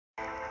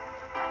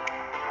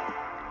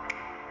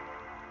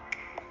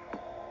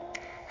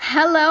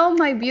Hello,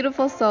 my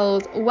beautiful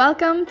souls.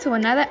 Welcome to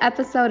another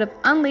episode of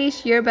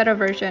Unleash Your Better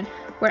Version,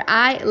 where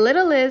I,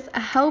 Little Liz,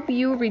 help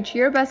you reach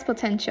your best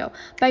potential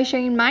by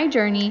sharing my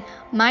journey,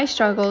 my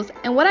struggles,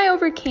 and what I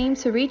overcame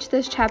to reach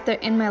this chapter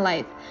in my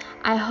life.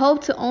 I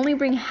hope to only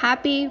bring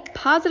happy,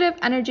 positive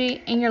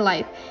energy in your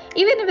life,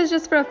 even if it's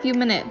just for a few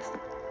minutes.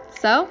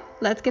 So,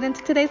 let's get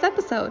into today's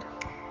episode.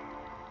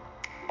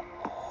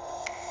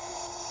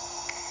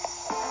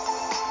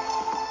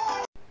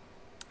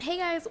 Hey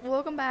guys,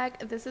 welcome back.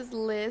 This is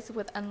Liz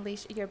with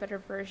Unleash Your Better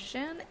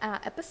Version,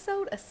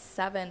 episode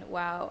 7.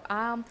 Wow.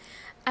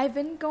 I've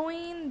been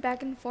going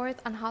back and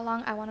forth on how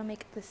long I want to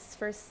make this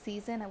first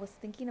season. I was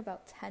thinking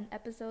about 10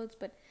 episodes,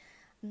 but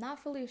I'm not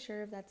fully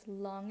sure if that's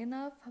long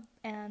enough.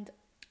 And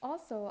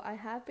also, I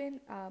have been,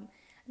 I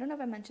don't know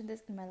if I mentioned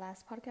this in my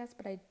last podcast,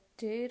 but I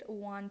did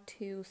want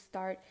to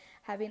start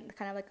having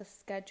kind of like a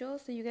schedule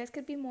so you guys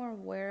could be more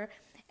aware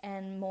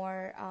and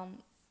more,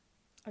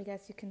 I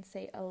guess you can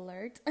say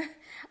alert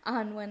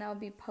on when I'll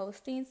be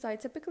posting. So I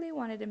typically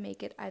wanted to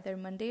make it either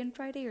Monday and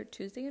Friday or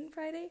Tuesday and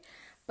Friday,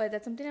 but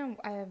that's something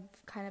I have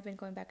kind of been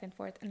going back and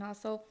forth. And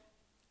also,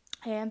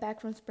 I am back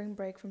from spring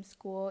break from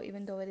school,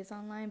 even though it is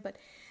online. But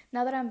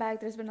now that I'm back,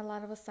 there's been a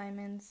lot of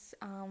assignments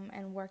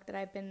and work that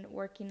I've been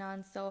working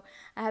on. So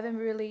I haven't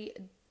really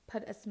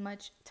put as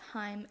much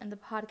time in the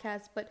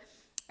podcast, but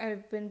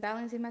I've been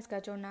balancing my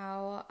schedule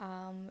now,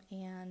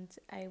 and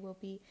I will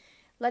be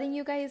letting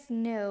you guys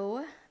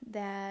know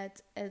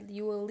that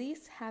you will at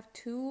least have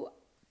 2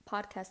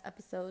 podcast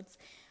episodes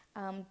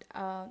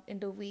in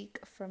the week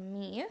from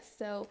me.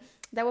 So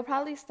that will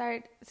probably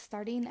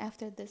starting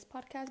after this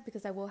podcast,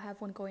 because I will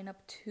have one going up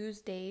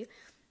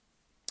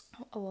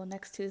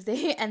next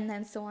Tuesday, and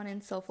then so on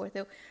and so forth.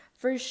 Though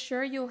for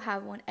sure you'll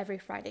have one every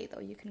Friday,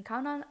 though. You can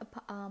count on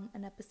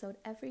an episode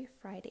every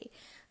Friday.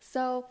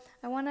 So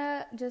I want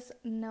to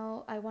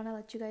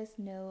let you guys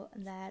know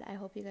that I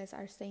hope you guys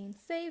are staying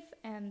safe,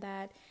 and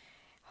that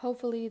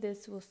hopefully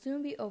this will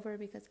soon be over,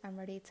 because I'm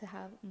ready to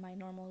have my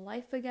normal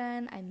life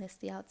again. I miss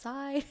the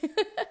outside.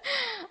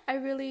 I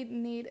really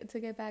need to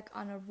get back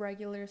on a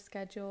regular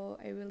schedule.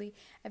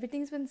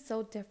 Everything's been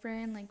so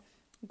different. Like,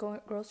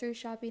 grocery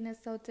shopping is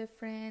so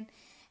different.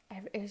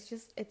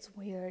 It's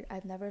weird.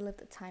 I've never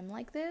lived a time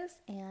like this,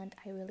 and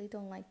I really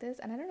don't like this.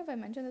 And I don't know if I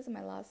mentioned this in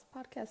my last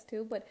podcast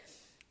too, but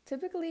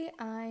typically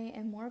I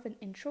am more of an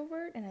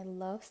introvert, and I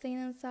love staying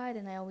inside,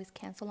 and I always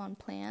cancel on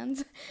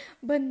plans.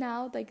 But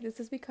now, like, this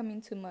is becoming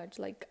too much.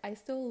 Like, I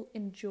still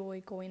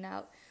enjoy going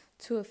out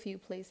to a few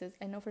places.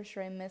 I know for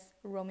sure I miss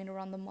roaming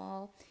around the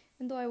mall,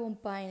 even though I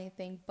won't buy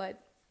anything, but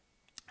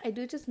I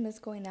do just miss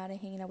going out and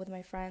hanging out with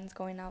my friends,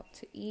 going out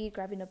to eat,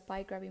 grabbing a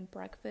bite, grabbing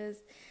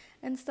breakfast,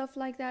 and stuff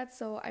like that.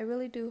 So I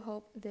really do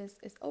hope this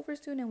is over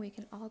soon and we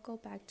can all go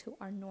back to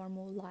our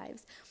normal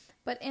lives.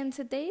 But in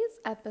today's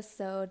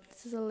episode,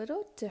 this is a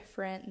little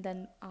different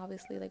than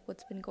obviously like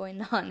what's been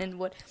going on and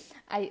what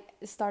I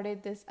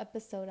started this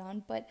episode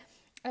on. But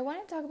I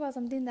want to talk about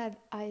something that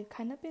I've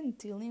kind of been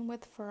dealing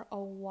with for a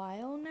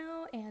while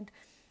now, and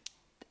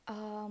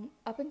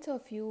up until a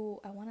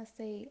few, I want to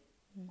say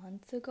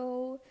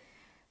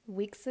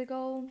weeks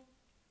ago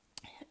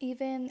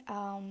even,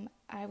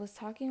 I was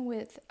talking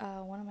with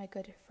one of my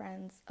good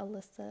friends,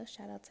 Alyssa.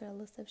 Shout out to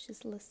Alyssa if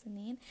she's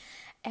listening.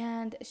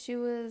 And she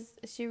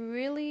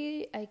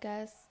really, I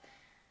guess,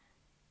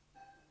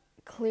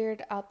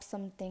 cleared up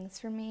some things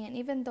for me. And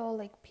even though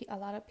like a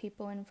lot of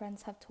people and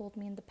friends have told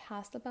me in the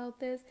past about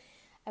this,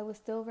 I was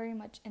still very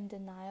much in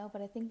denial.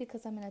 But I think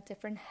because I'm in a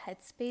different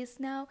headspace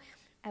now,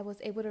 I was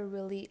able to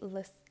really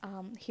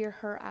hear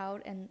her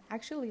out and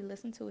actually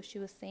listen to what she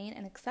was saying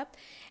and accept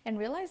and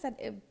realize that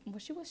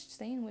what she was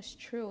saying was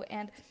true.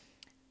 And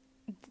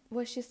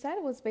what she said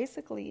was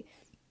basically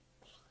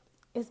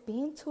is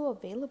being too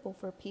available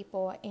for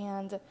people.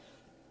 And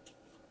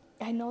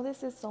I know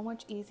this is so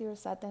much easier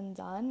said than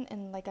done.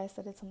 And like I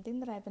said, it's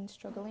something that I've been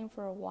struggling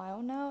for a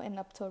while now. And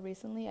up till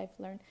recently, I've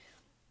learned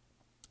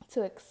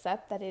to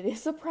accept that it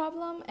is a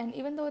problem. And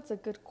even though it's a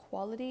good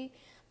quality,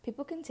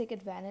 people can take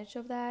advantage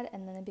of that,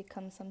 and then it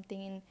becomes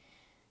something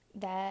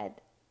that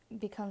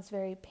becomes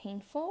very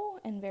painful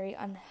and very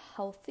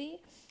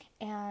unhealthy.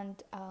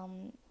 And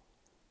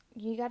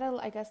you gotta,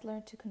 I guess,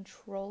 learn to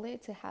control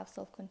it, to have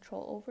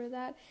self-control over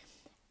that.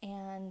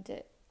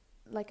 And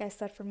like I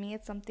said, for me,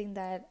 it's something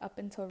that up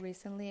until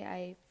recently,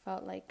 I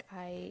felt like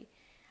I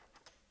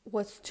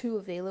was too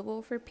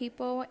available for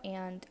people,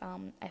 and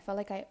I felt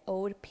like I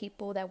owed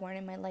people that weren't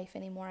in my life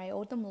anymore. I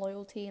owed them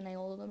loyalty, and I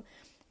owed them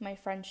my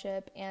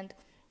friendship. And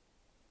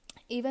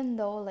even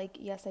though, like,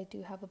 yes, I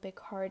do have a big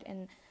heart,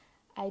 and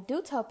I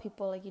do tell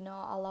people, like,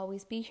 I'll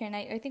always be here. And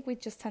I think we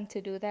just tend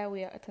to do that.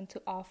 We tend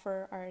to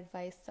offer our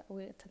advice.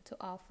 We tend to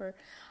offer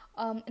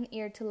an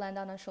ear to lend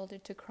on, a shoulder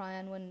to cry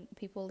on when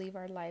people leave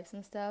our lives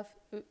and stuff.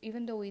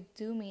 Even though we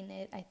do mean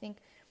it, I think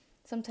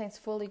sometimes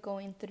fully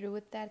going through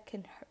with that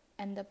can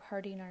end up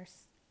hurting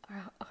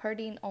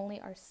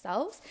only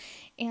ourselves.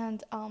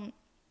 And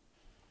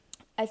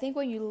I think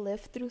when you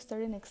live through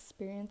certain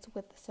experience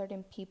with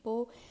certain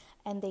people,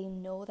 and they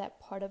know that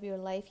part of your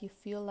life, you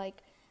feel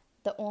like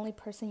the only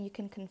person you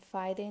can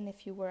confide in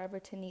if you were ever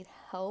to need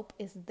help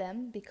is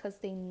them, because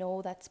they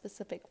know that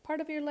specific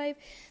part of your life.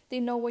 They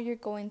know what you're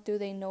going through.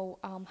 They know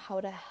how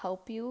to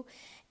help you.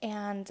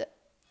 And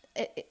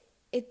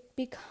it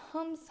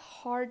becomes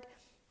hard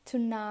to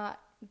not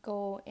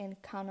go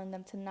and count on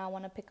them, to not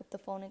want to pick up the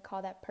phone and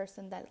call that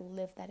person that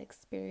lived that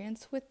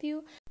experience with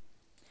you.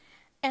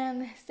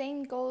 And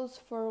same goes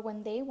for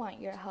when they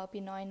want your help.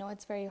 I know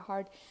it's very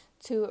hard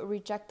to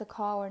reject the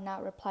call or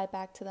not reply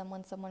back to them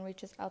when someone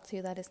reaches out to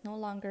you that is no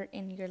longer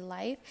in your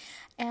life.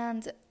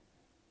 And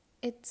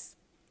it's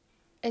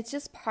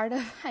just part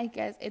of, I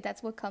guess,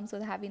 that's what comes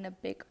with having a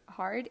big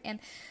heart. And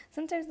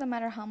sometimes no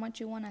matter how much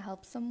you want to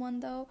help someone,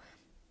 though,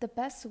 the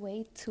best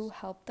way to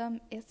help them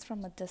is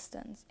from a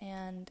distance.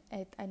 And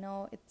I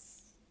know it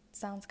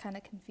sounds kind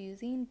of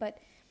confusing, but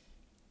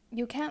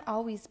you can't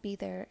always be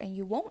there, and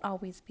you won't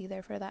always be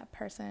there for that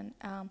person.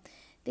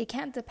 They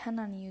can't depend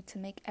on you to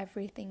make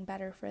everything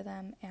better for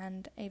them.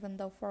 And even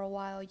though for a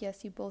while,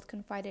 yes, you both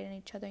confided in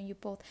each other and you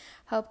both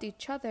helped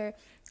each other,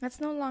 that's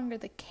no longer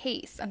the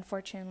case,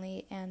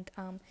 unfortunately. And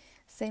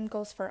same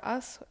goes for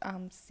us,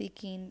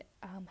 seeking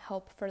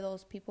help for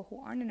those people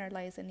who aren't in our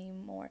lives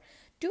anymore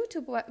due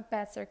to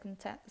bad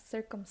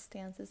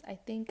circumstances. I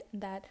think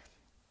that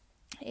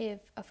if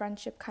a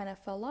friendship kind of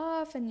fell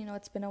off and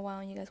it's been a while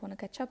and you guys want to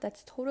catch up,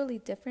 that's totally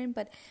different.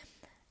 But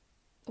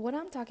what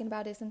I'm talking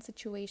about is in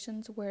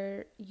situations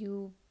where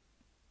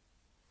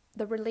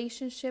the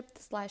relationship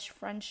 /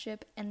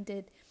 friendship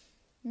ended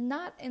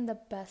not in the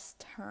best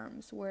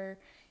terms, where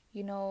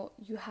you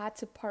had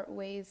to part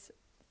ways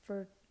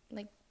for,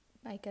 like,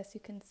 I guess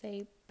you can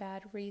say,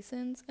 bad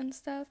reasons and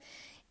stuff.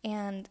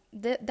 And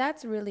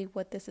that's really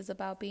what this is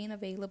about, being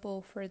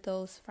available for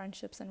those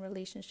friendships and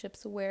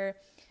relationships where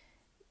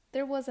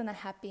there wasn't a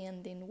happy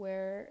ending,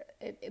 where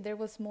there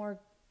was more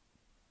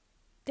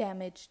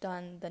damage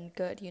done than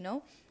good,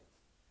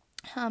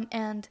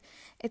 and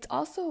it's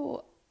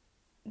also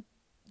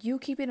you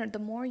keeping it. The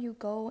more you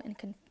go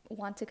and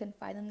want to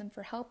confide in them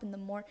for help, and the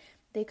more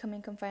they come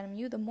and confide in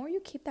you, the more you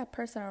keep that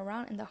person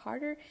around, and the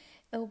harder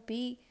it'll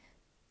be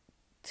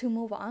to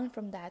move on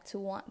from that, to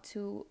want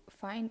to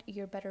find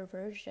your better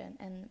version.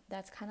 And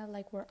that's kind of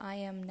like where I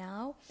am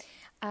now.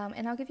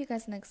 And I'll give you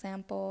guys an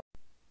example.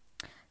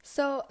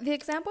 So the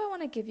example I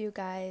want to give you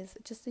guys,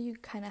 just so you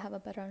kind of have a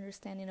better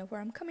understanding of where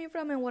I'm coming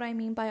from and what I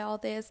mean by all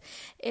this,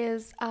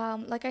 is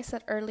like I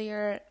said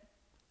earlier,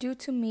 due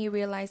to me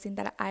realizing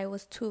that I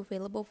was too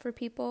available for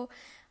people,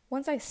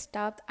 once I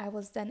stopped, I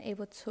was then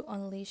able to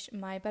unleash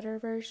my better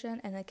version.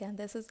 And again,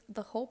 this is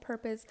the whole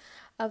purpose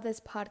of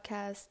this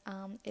podcast,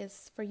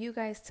 is for you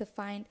guys to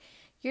find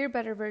your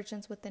better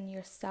versions within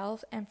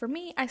yourself. And for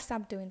me, I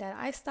stopped doing that.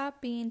 I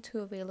stopped being too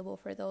available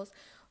for those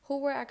who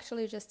were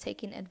actually just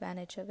taking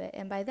advantage of it.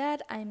 And by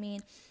that, I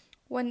mean,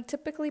 when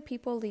typically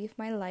people leave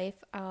my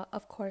life,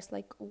 of course,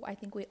 like I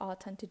think we all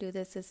tend to do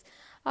this, is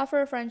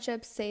offer a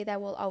friendship, say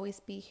that we'll always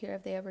be here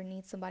if they ever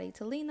need somebody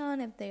to lean on,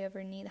 if they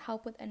ever need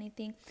help with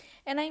anything.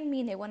 And I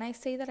mean it. When I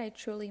say that, I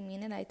truly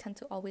mean it. I tend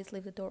to always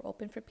leave the door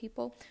open for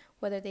people,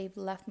 whether they've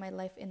left my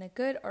life in a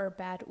good or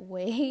bad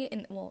way,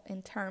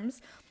 in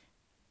terms.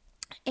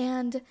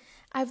 And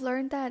I've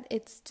learned that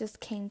it's just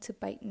came to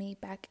bite me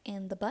back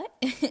in the butt,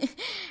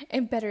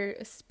 and better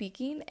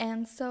speaking.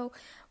 And so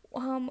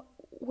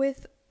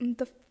with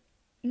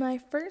my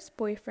first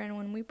boyfriend,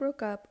 when we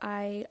broke up,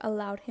 I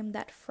allowed him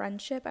that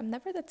friendship. I'm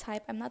not the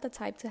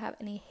type to have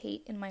any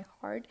hate in my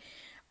heart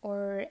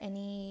or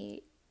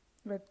any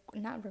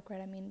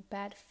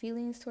bad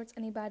feelings towards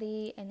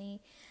anybody,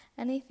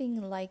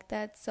 anything like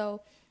that.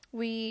 So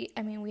we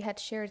had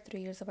shared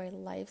 3 years of our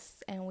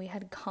lives, and we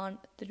had gone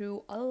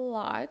through a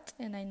lot.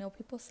 And I know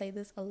people say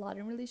this a lot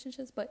in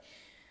relationships, but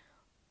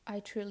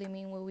I truly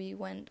mean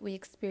we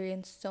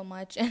experienced so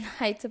much. And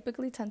I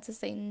typically tend to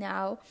say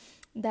now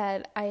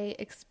that I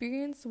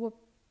experienced what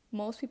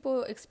most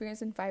people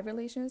experience in 5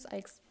 relationships,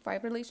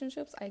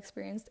 I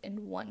experienced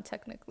in 1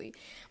 technically.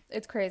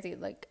 It's crazy,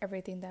 like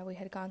everything that we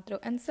had gone through.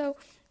 And so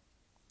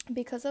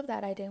because of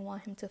that, I didn't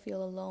want him to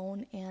feel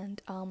alone,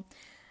 and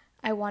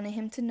I wanted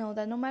him to know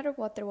that no matter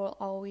what, there will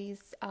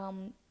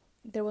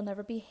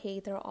never be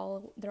hate.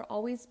 There'll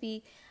always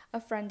be a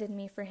friend in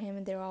me for him,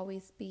 and there'll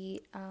always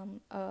be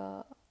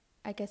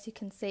I guess you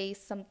can say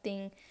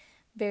something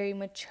very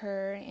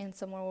mature and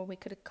somewhere where we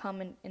could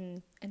come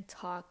and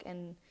talk.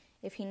 And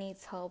if he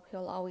needs help,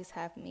 he'll always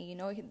have me.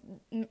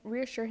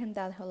 Reassure him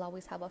that he'll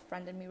always have a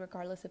friend in me,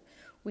 regardless if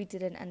we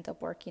didn't end up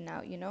working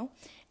out.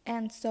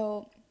 And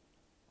so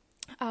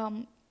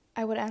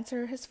I would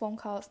answer his phone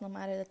calls no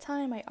matter the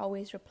time. I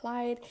always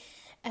replied.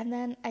 And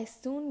then I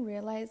soon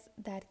realized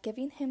that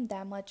giving him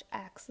that much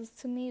access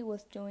to me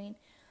was doing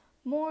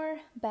more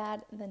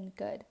bad than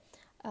good.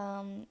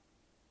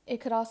 It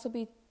could also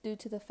be due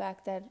to the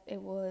fact that it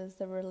was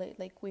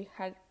we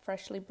had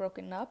freshly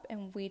broken up,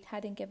 and we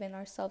hadn't given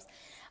ourselves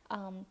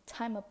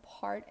time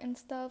apart and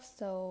stuff.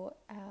 So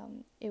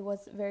it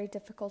was very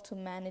difficult to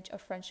manage a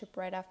friendship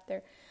right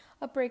after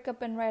a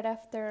breakup, and right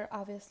after,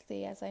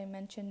 obviously, as I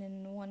mentioned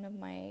in one of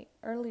my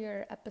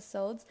earlier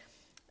episodes,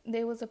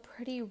 there was a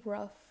pretty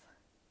rough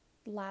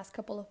last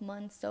couple of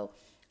months. So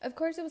of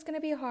course it was going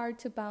to be hard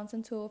to bounce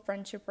into a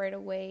friendship right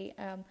away,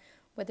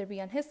 whether it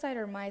be on his side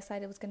or my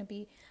side. It was going to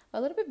be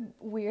a little bit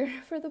weird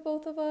for the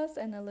both of us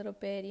and a little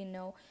bit,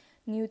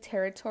 new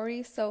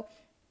territory. So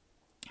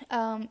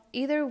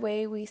either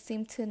way, we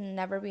seem to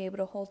never be able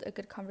to hold a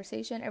good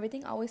conversation.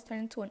 Everything always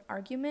turned into an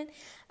argument,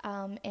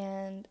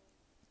 and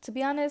to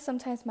be honest,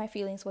 sometimes my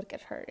feelings would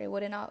get hurt. It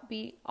would not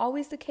be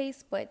always the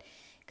case, but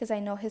because I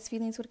know his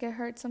feelings would get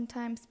hurt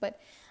sometimes, but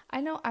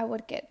I know I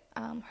would get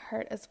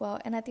hurt as well.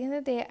 And at the end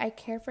of the day, I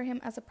care for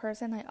him as a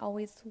person. I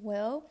always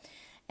will,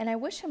 and I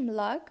wish him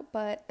luck.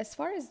 But as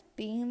far as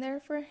being there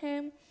for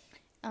him,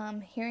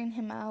 hearing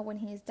him out when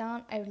he's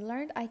down, I've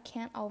learned I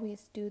can't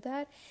always do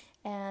that.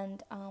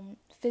 And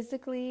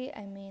physically,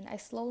 I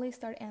slowly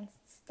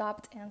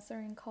stopped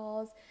answering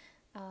calls,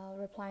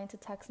 replying to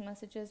text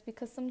messages,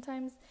 because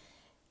sometimes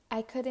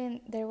I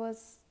couldn't, there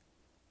was,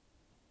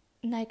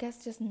 I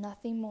guess, just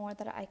nothing more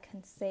that I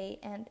can say.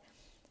 And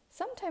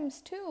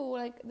sometimes too,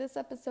 like this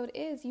episode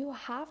is, you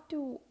have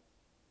to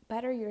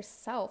better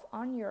yourself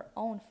on your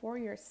own, for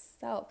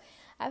yourself.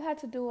 I've had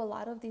to do a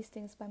lot of these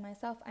things by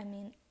myself.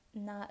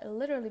 Not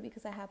literally,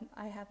 because I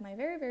have my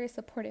very, very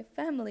supportive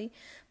family,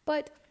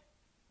 but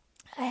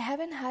I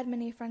haven't had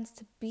many friends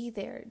to be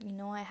there.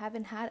 I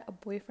haven't had a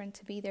boyfriend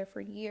to be there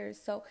for years.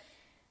 So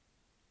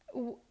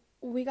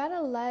we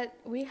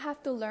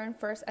have to learn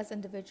first as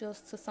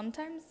individuals to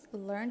sometimes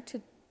learn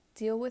to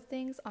deal with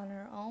things on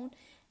our own.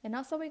 And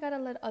also we got to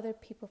let other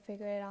people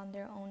figure it out on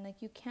their own.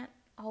 Like, you can't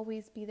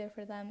always be there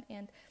for them.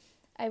 And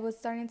I was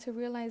starting to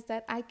realize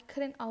that I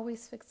couldn't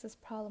always fix his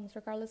problems,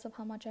 regardless of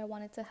how much I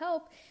wanted to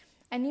help.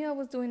 I knew I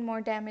was doing more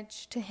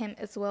damage to him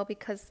as well,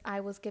 because I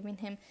was giving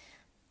him,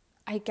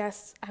 I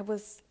guess I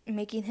was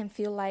making him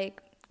feel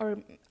like,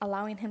 or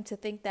allowing him to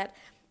think that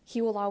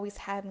he will always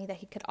have me, that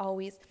he could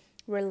always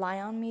rely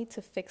on me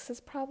to fix his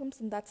problems.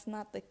 And that's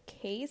not the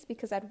case,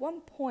 because at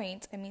one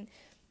point,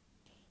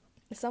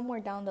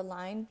 somewhere down the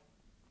line,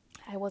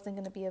 I wasn't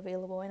going to be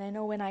available. And I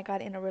know when I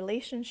got in a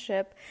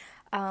relationship,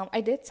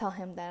 I did tell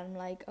him that. I'm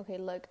like, okay,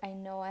 look, I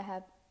know I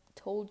have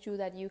told you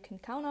that you can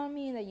count on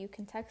me, that you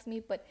can text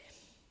me, but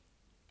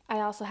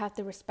I also have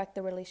to respect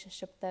the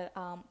relationship that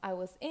I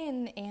was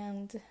in,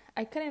 and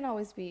I couldn't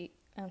always be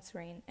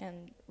answering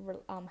and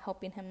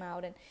helping him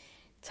out and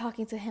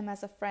talking to him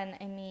as a friend.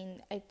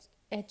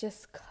 I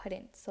just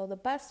couldn't. So the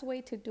best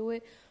way to do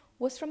it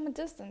was from a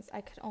distance.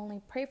 I could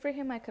only pray for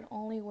him. I could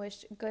only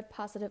wish good,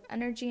 positive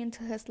energy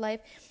into his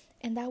life,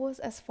 and that was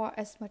as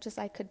much as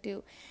I could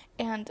do.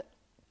 And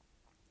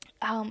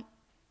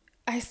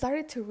I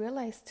started to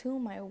realize too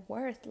my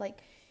worth.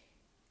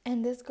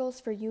 And this goes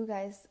for you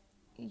guys.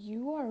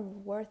 You are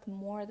worth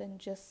more than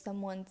just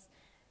someone's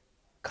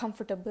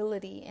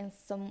comfortability and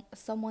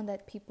someone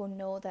that people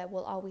know that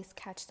will always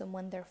catch them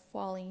when they're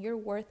falling. You're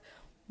worth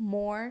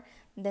more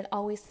than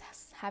always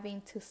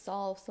having to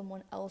solve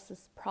someone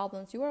else's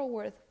problems. You are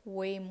worth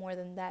way more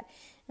than that.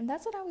 And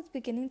that's what I was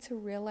beginning to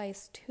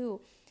realize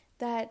too,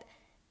 that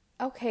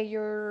okay,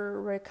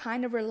 you're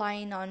kind of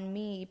relying on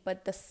me,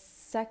 but the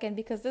second,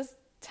 because this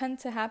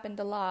tends to happen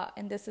a lot,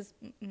 and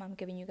I'm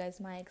giving you guys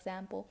my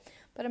example,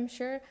 but I'm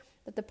sure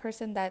that the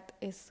person that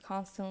is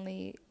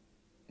constantly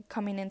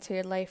coming into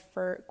your life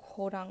for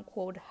quote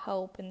unquote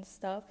help and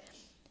stuff,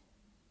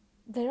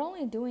 they're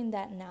only doing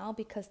that now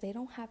because they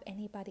don't have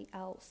anybody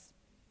else.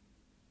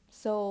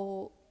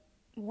 So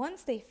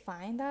once they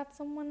find out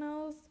someone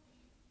else,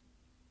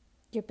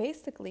 you're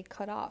basically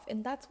cut off.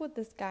 And that's what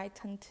this guy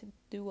tended to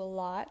do a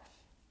lot.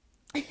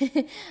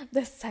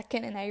 The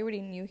second, and I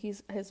already knew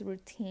his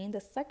routine, the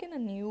second a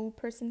new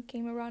person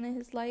came around in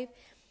his life,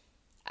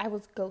 I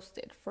was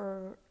ghosted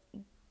for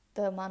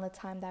the amount of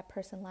time that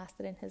person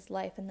lasted in his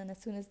life. And then as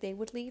soon as they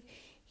would leave,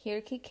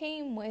 here he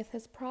came with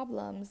his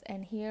problems,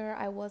 and here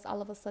I was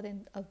all of a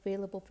sudden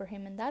available for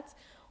him. And that's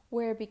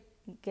where it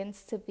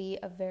begins to be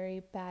a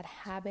very bad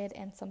habit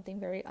and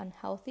something very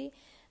unhealthy.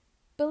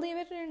 Believe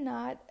it or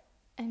not,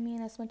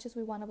 as much as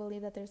we want to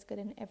believe that there's good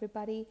in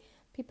everybody,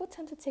 people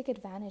tend to take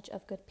advantage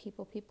of good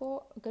people.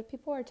 Good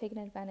people are taken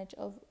advantage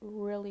of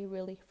really,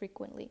 really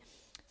frequently.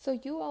 So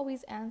you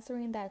always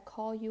answering that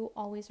call, you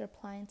always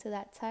replying to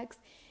that text,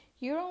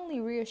 you're only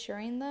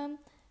reassuring them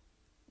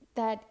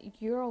that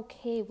you're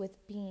okay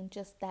with being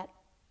just that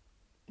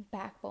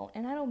backbone.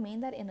 And I don't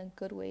mean that in a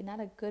good way, not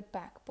a good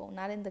backbone,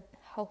 not in the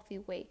healthy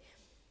way.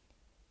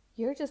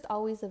 You're just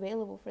always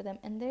available for them,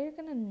 and they're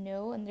going to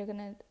know, and they're going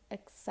to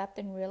accept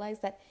and realize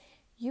that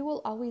you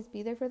will always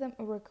be there for them,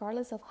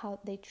 regardless of how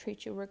they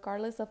treat you,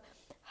 regardless of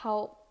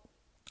how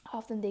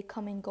often they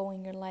come and go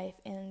in your life.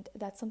 And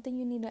that's something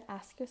you need to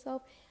ask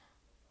yourself.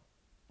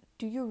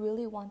 Do you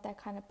really want that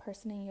kind of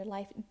person in your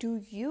life?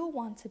 Do you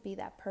want to be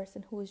that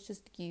person who is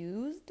just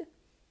used?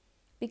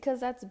 Because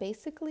that's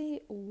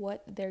basically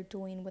what they're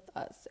doing with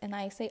us. And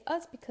I say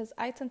us because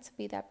I tend to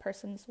be that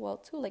person as well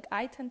too.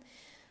 I tend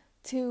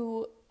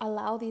to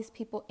allow these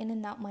people in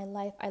and out my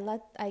life.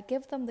 I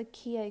give them the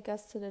key, I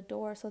guess, to the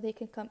door, so they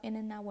can come in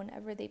and out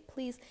whenever they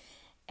please.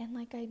 And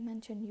like I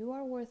mentioned, you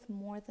are worth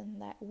more than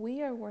that.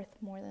 We are worth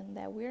more than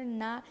that. We're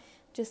not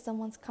just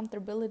someone's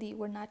comfortability.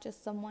 We're not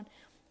just someone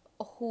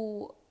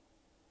who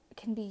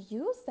can be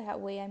used that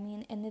way. I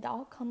mean, and it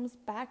all comes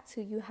back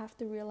to you have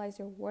to realize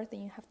your worth,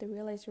 and you have to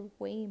realize you're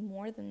way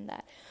more than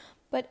that.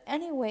 But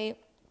anyway,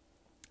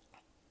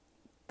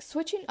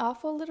 switching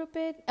off a little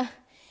bit,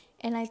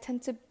 and I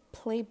tend to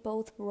play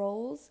both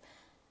roles.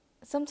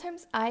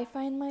 Sometimes I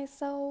find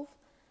myself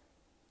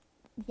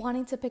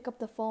wanting to pick up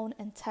the phone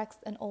and text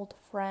an old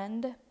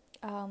friend,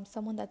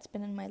 someone that's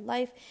been in my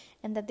life,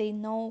 and that they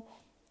know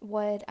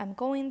what I'm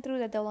going through,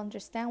 that they'll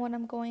understand what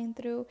I'm going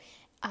through.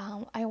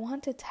 I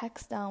want to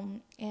text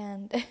them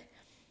and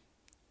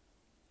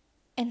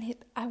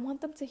I want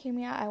them to hear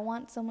me out. I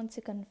want someone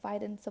to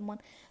confide in, someone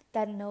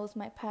that knows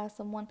my past,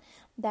 someone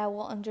that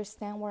will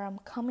understand where I'm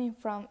coming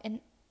from.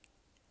 And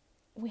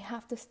we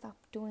have to stop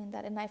doing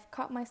that. And I've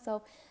caught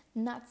myself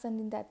not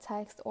sending that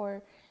text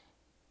or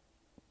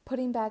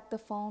putting the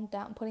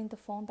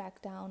phone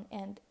back down.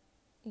 And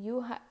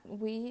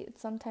we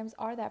sometimes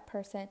are that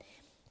person.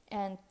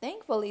 And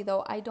thankfully,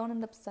 though, I don't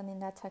end up sending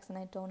that text, and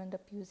I don't end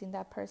up using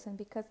that person,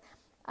 because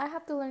I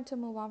have to learn to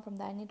move on from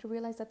that. I need to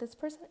realize that this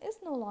person is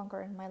no longer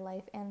in my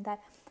life, and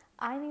that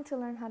I need to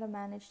learn how to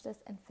manage this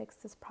and fix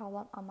this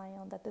problem on my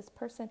own, that this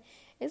person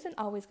isn't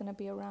always going to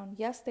be around.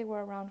 Yes, they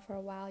were around for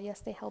a while.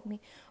 Yes, they helped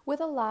me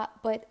with a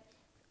lot, but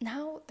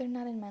now they're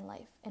not in my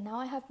life. And now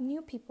I have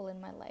new people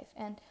in my life.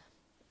 And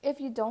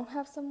if you don't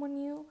have someone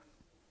new,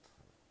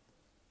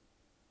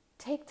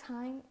 take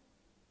time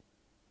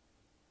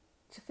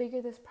to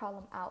figure this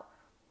problem out.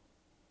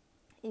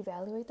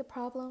 Evaluate the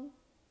problem,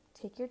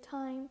 take your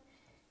time,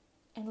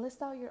 and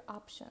list out your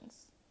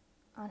options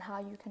on how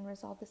you can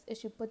resolve this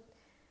issue. But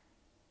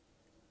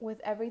with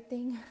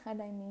everything,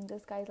 and I mean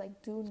this, guys,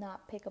 like, do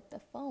not pick up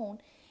the phone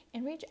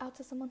and reach out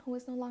to someone who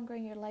is no longer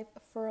in your life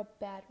for a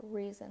bad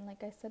reason.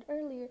 Like I said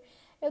earlier,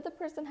 if the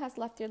person has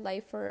left your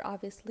life for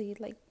obviously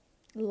like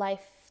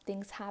life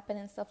things happen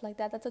and stuff like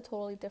that, that's a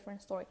totally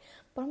different story.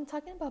 But I'm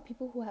talking about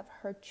people who have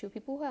hurt you,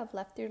 people who have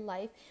left your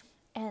life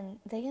and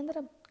they ended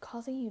up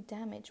causing you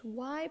damage.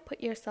 Why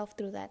put yourself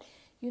through that?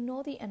 You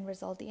know the end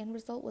result. The end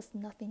result was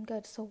nothing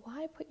good. So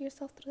why put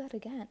yourself through that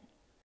again?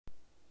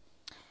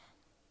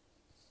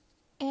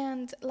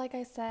 And like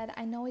I said,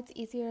 I know it's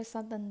easier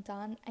said than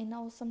done. I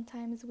know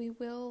sometimes we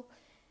will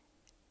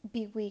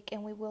be weak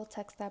and we will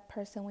text that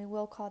person, we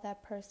will call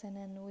that person,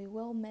 and we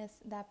will miss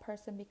that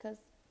person because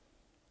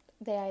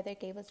they either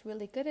gave us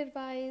really good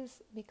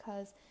advice,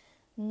 because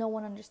no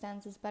one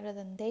understands us better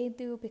than they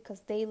do,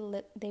 because they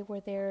were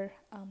there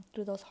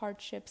through those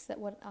hardships, that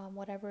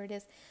whatever it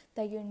is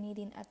that you're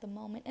needing at the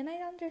moment. And I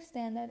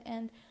understand that,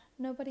 and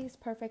nobody's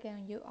perfect,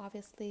 and you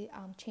obviously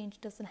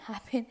change doesn't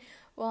happen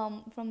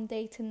from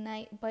day to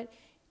night. But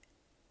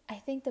I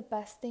think the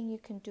best thing you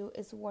can do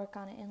is work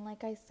on it. And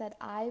like I said,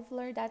 I've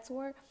learned, that's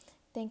where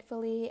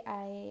thankfully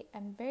I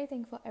am very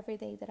thankful every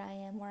day that I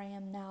am where I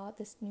am now,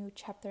 this new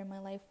chapter in my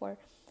life where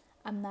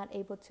I'm not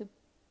able to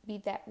be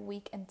that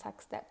weak and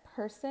text that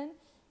person.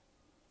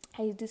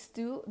 I just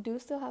do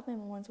still have my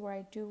moments where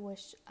I do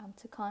wish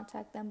to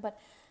contact them, but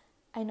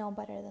I know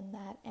better than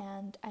that,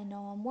 and I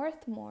know I'm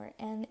worth more.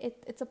 And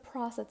it's a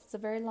process. It's a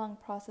very long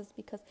process,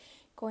 because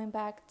going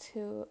back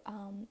to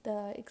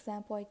the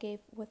example I gave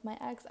with my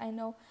ex, I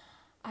know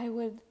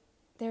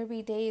there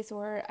be days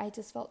where I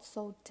just felt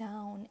so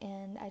down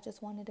and I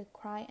just wanted to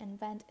cry and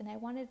vent, and I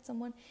wanted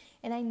someone,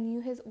 and I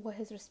knew what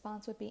his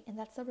response would be, and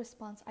that's the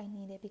response I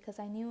needed, because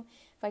I knew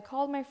if I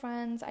called my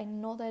friends, I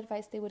know the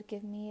advice they would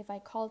give me. If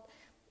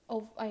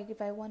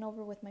I went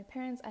over with my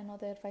parents, I know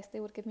the advice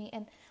they would give me,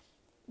 and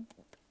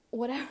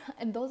whatever,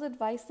 and those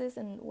advices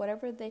and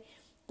whatever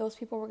those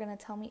people were going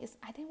to tell me, is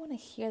I didn't want to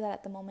hear that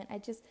at the moment.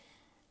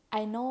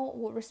 I know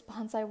what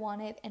response I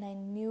wanted, and I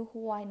knew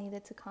who I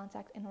needed to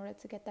contact in order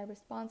to get that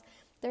response.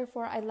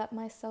 Therefore, I let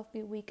myself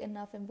be weak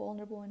enough and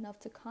vulnerable enough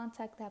to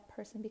contact that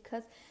person,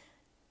 because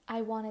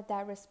I wanted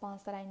that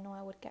response that I know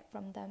I would get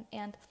from them.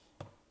 And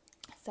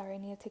sorry, I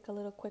need to take a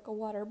little quick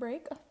water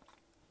break.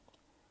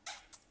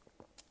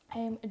 I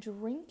am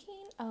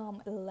drinking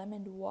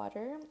lemon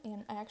water,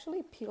 and I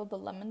actually peeled the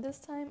lemon this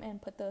time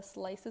and put the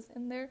slices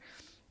in there.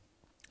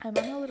 I'm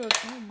on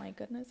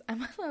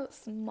I'm on a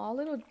small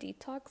little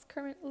detox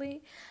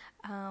currently,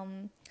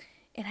 and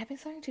I've been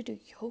starting to do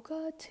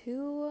yoga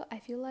too. I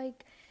feel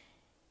like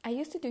I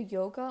used to do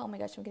yoga. Oh my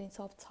gosh, I'm getting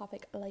so off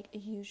topic like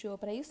usual,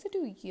 but I used to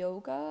do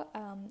yoga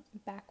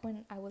back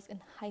when I was in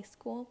high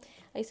school.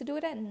 I used to do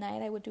it at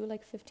night. I would do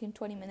like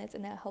 15-20 minutes,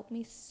 and that helped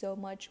me so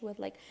much with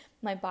like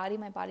my body.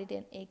 My body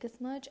didn't ache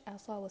as much.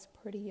 Also, I was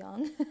pretty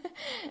young,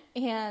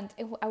 and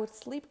I would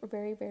sleep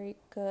very, very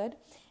good.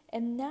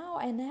 And now,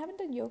 I haven't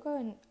done yoga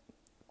in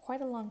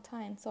quite a long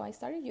time. So I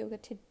started yoga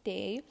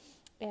today,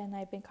 and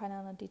I've been kind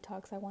of on a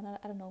detox. I want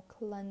to,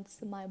 cleanse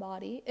my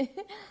body.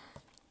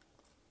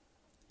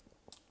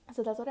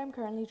 So that's what I'm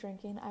currently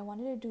drinking. I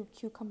wanted to do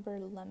cucumber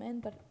lemon,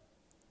 but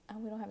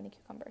we don't have any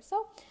cucumber.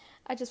 So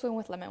I just went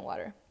with lemon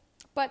water.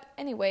 But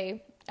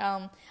anyway,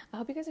 I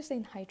hope you guys are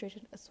staying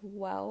hydrated as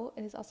well.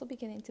 It is also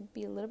beginning to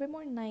be a little bit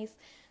more nice.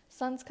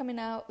 Sun's coming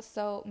out,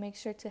 so make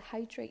sure to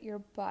hydrate your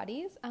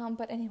bodies.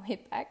 But anyway,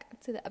 back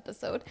to the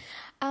episode.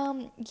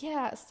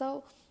 Yeah,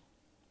 so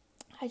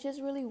I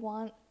just really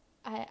want,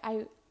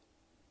 I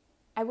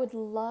would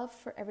love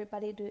for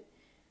everybody to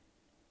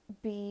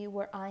be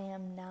where I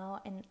am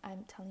now, and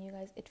I'm telling you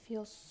guys, it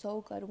feels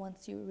so good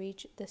once you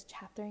reach this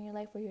chapter in your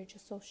life where you're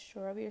just so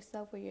sure of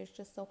yourself, where you're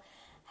just so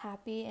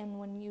happy, and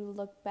when you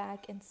look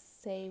back and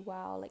say,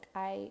 wow, like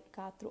I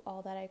got through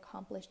all that, I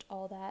accomplished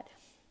all that.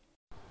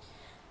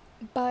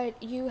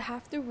 But you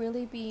have to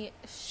really be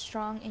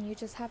strong, and you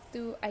just have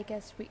to, I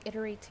guess,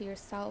 reiterate to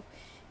yourself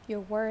your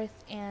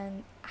worth.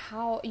 And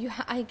how you,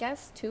 I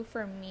guess too,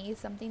 for me,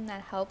 something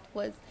that helped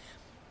was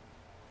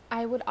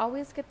I would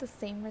always get the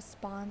same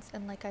response.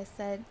 And like I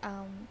said,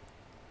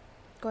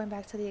 going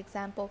back to the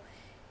example,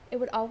 it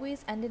would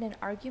always end in an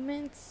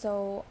argument.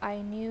 So I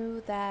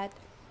knew that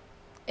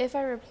if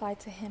I replied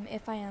to him,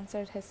 if I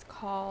answered his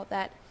call,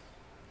 that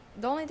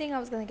the only thing I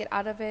was going to get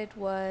out of it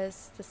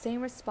was the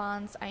same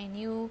response. I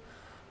knew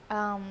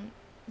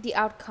the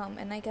outcome,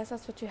 and I guess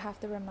that's what you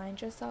have to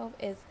remind yourself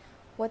is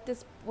what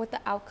the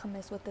outcome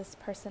is with this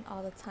person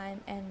all the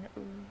time, and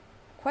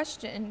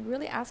question and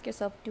really ask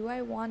yourself, do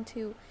I want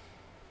to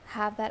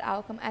have that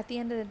outcome? At the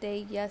end of the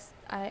day, yes,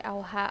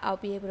 I'll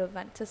be able to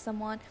vent to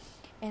someone,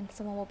 and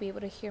someone will be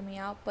able to hear me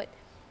out, but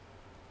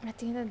at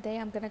the end of the day,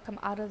 I'm gonna come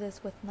out of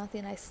this with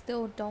nothing. I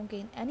still don't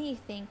gain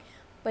anything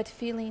but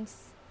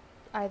feelings,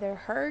 either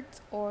hurt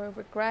or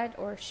regret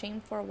or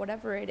shame for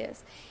whatever it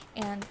is.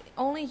 And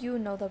only you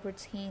know the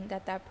routine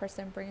that that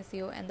person brings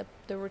you, and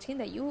the routine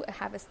that you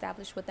have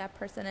established with that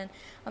person. And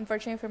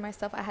unfortunately for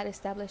myself, I had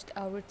established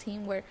a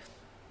routine where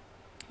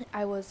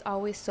I was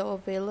always so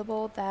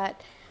available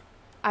that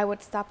I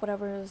would stop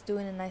whatever I was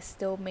doing, and I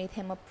still made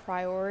him a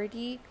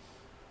priority,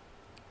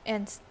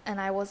 and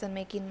I wasn't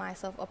making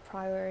myself a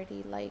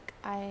priority. Like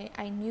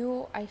I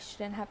knew I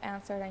shouldn't have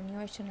answered, I knew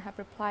I shouldn't have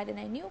replied, and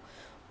I knew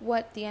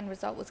what the end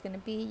result was going to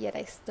be, yet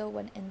I still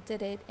went and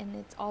did it. And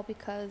it's all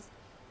because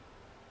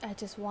I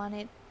just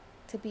wanted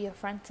to be a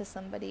friend to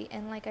somebody.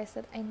 And like I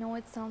said, I know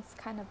it sounds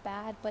kind of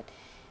bad, but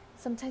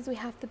sometimes we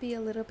have to be a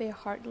little bit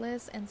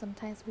heartless, and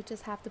sometimes we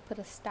just have to put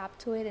a stop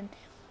to it. And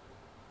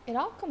it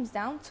all comes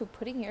down to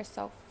putting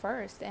yourself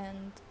first.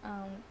 And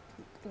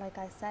like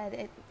I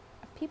said,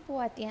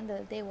 people at the end of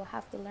the day will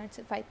have to learn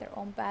to fight their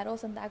own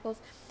battles, and that goes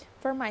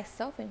for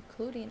myself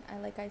including.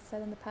 Like I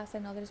said in the past, I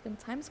know there's been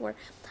times where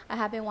I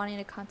have been wanting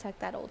to contact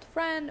that old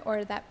friend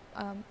or that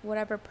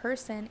whatever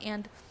person,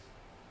 and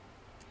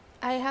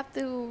I have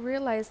to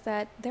realize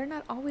that they're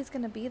not always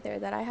going to be there,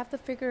 that I have to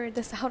figure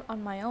this out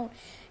on my own.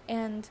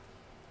 And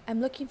I'm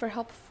looking for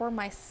help for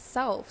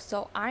myself.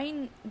 So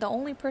the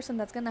only person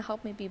that's going to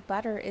help me be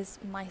better is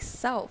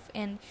myself.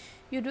 And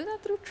you do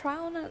that through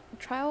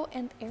trial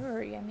and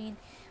error. I mean,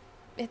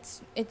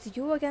 it's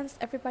you against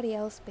everybody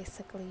else,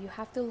 basically. You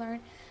have to learn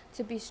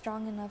to be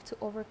strong enough to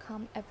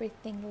overcome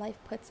everything life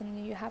puts in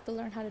you. You have to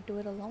learn how to do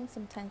it alone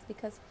sometimes,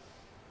 because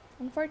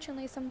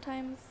unfortunately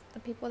sometimes the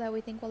people that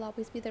we think will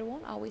always be there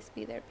won't always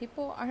be there.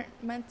 People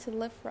aren't meant to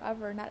live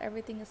forever. Not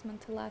everything is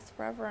meant to last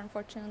forever,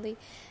 unfortunately,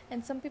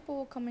 and some people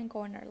will come and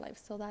go in our life.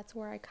 So that's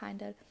where I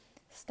kind of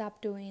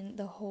stopped doing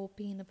the whole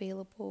being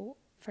available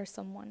for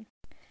someone.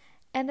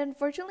 And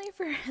unfortunately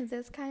for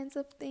this kinds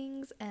of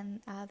things, and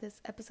this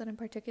episode in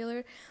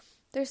particular,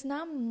 there's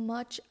not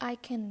much I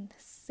can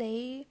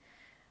say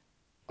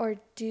or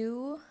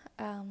do.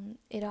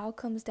 It all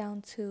comes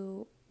down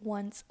to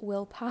one's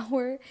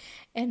willpower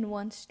and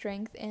one's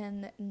strength,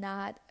 and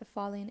not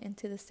falling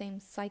into the same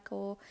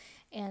cycle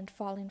and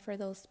falling for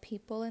those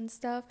people and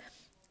stuff.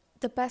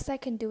 The best I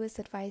can do is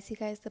advise you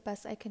guys. The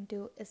best I can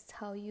do is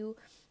tell you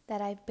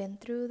that I've been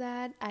through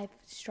that. I've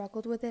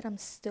struggled with it. I'm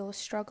still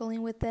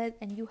struggling with it.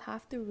 And you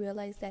have to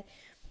realize that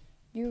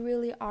you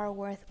really are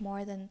worth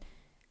more than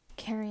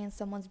carrying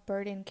someone's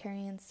burden,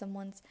 carrying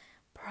someone's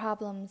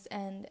problems.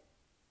 And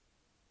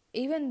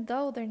even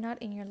though they're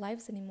not in your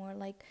lives anymore,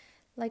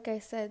 like I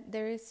said,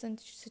 there is some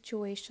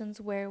situations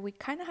where we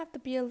kind of have to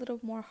be a little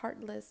more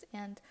heartless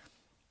and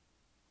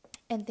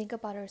think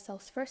about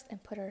ourselves first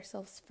and put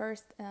ourselves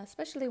first,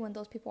 especially when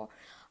those people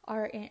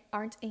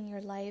aren't in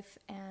your life,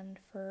 and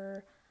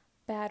for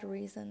bad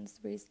reasons.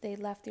 They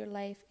left your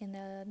life in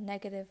a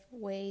negative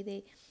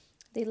way.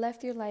 They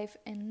left your life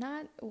in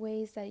not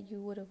ways that you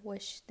would have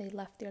wished they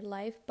left your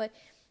life, but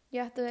you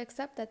have to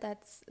accept that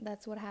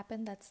that's what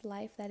happened. That's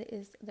life. That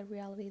is the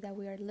reality that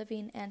we are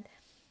living, and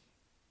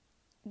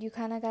you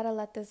kind of gotta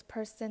let this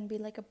person be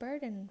like a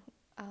bird and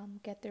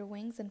get their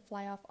wings and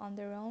fly off on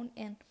their own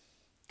and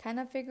kind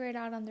of figure it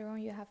out on their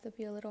own. You have to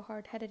be a little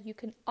hard-headed. You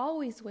can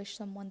always wish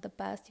someone the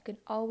best. You can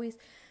always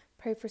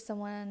pray for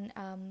someone.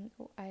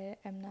 I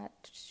am not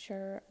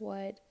sure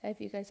if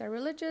you guys are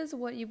religious,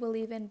 what you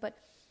believe in, but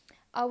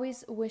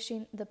always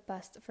wishing the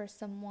best for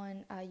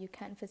someone. You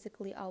can't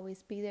physically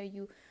always be there.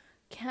 You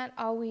can't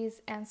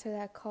always answer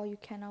that call. You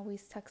can't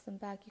always text them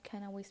back. You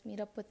can't always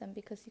meet up with them,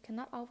 because you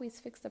cannot always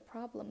fix the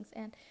problems.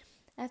 And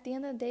At the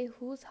end of the day,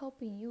 who's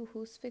helping you?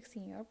 Who's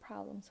fixing your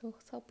problems?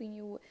 Who's helping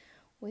you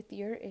with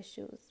your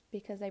issues?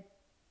 Because I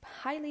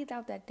highly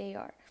doubt that they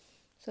are.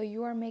 So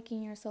you are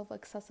making yourself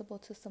accessible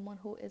to someone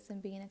who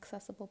isn't being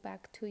accessible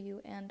back to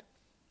you, and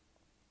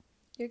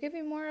you're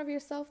giving more of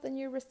yourself than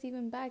you're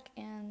receiving back.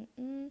 And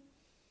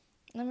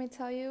let me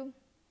tell you,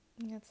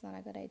 it's not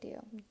a good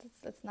idea.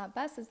 It's not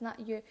best.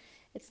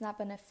 It's not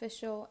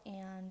beneficial,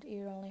 and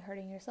you're only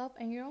hurting yourself,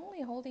 and you're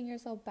only holding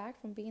yourself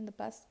back from being the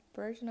best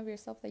version of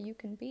yourself that you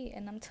can be.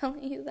 And I'm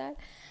telling you that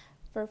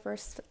for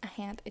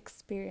first-hand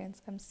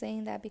experience. I'm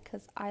saying that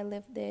because I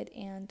lived it,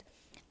 and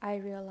I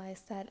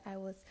realized that I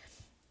was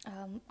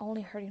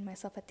only hurting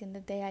myself at the end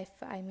of the day.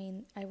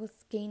 I was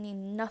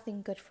gaining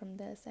nothing good from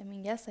this. I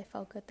mean, yes, I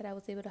felt good that I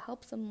was able to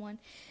help someone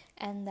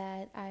and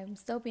that I'm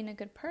still being a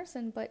good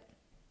person, but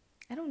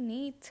I don't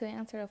need to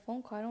answer a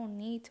phone call. I don't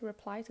need to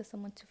reply to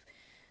someone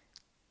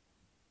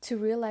to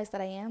realize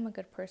that I am a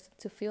good person,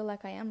 to feel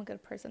like I am a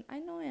good person. I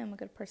know I am a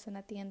good person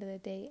at the end of the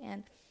day,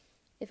 and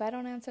if I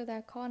don't answer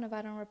that call and if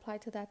I don't reply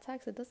to that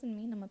text, it doesn't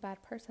mean I'm a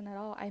bad person at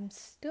all. I'm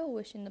still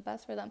wishing the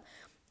best for them.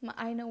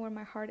 I know where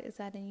my heart is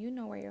at, and you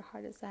know where your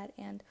heart is at,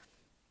 and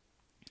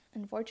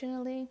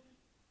unfortunately,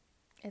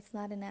 it's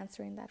not in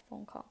answering that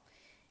phone call.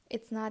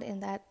 It's not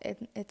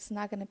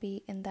going to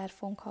be in that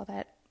phone call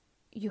that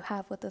you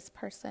have with this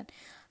person.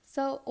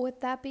 So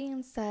with that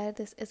being said,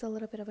 this is a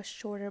little bit of a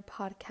shorter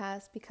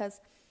podcast because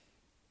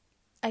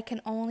I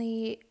can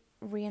only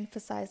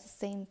reemphasize the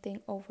same thing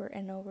over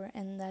and over,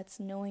 and that's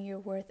knowing your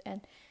worth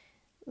and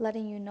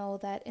letting you know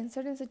that in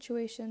certain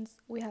situations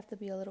we have to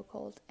be a little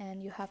cold,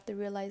 and you have to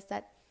realize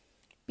that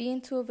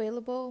being too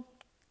available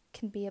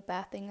can be a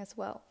bad thing as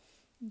well.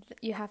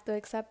 You have to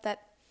accept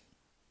that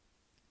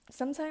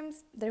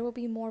sometimes there will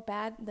be more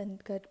bad than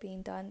good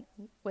being done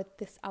with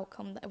this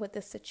outcome, with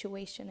this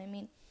situation. I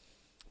mean,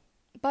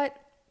 but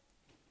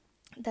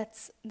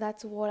that's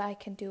what I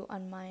can do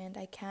on my end.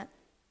 I can't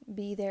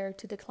be there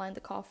to decline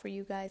the call for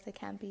you guys. I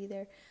can't be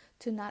there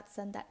to not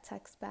send that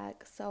text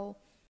back. So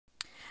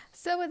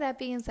with that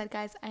being said,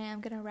 guys, I am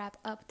going to wrap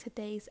up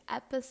today's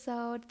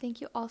episode.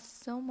 Thank you all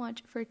so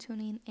much for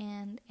tuning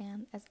in.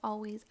 And as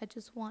always, I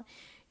just want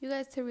you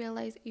guys to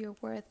realize your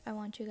worth. I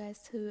want you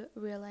guys to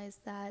realize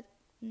that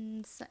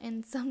in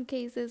some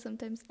cases,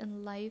 sometimes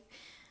in life,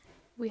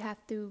 we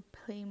have to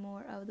play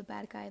more of the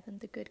bad guy than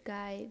the good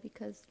guy,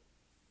 because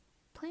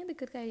playing the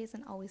good guy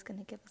isn't always going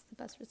to give us the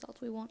best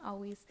results. We won't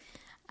always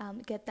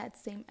get that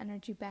same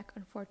energy back,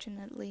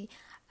 unfortunately.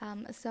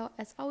 So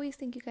as always,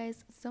 thank you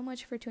guys so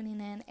much for tuning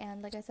in.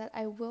 And like I said,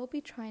 I will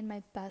be trying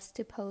my best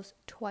to post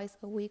twice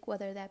a week,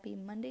 whether that be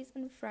Mondays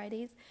and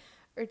Fridays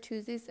or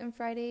Tuesdays and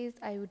Fridays.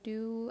 I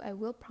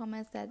will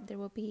promise that there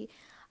will be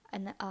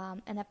an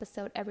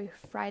episode every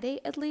Friday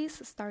at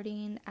least,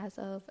 starting as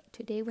of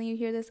today when you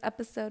hear this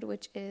episode,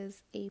 which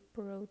is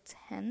April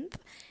 10th.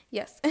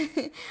 Yes,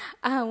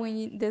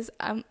 this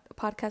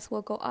podcast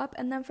will go up,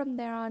 and then from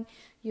there on,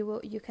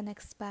 you can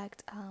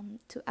expect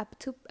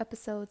two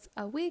episodes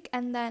a week,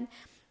 and then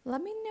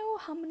let me know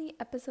how many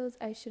episodes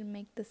I should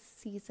make this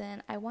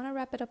season. I want to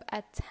wrap it up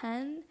at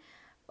 10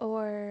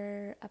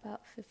 or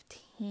about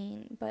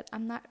 15, but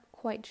I'm not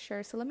quite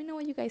sure. So let me know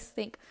what you guys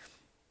think.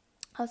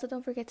 Also,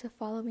 don't forget to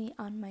follow me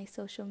on my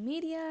social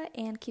media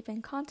and keep in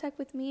contact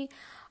with me.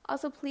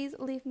 Also, please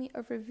leave me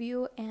a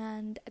review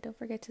and don't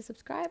forget to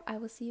subscribe. I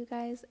will see you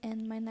guys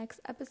in my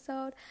next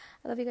episode.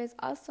 I love you guys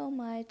all so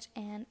much,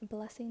 and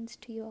blessings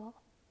to you all.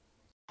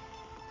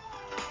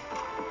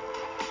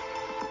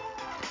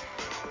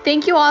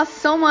 Thank you all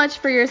so much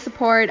for your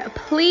support.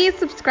 Please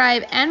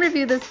subscribe and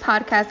review this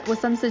podcast with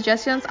some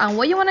suggestions on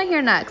what you want to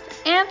hear next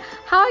and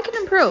how I can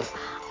improve.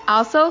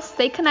 Also,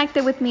 stay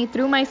connected with me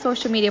through my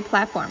social media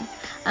platforms.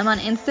 I'm on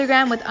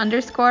Instagram with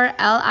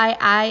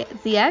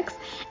 _LIIZX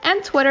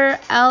and Twitter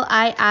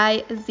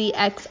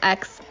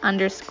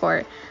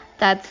LIIZXX_.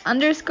 That's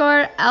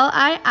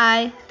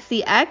 _LIIZX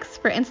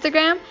for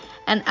Instagram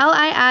and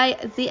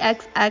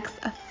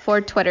LIIZXX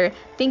for Twitter.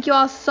 Thank you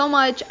all so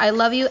much. I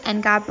love you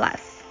and God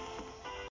bless.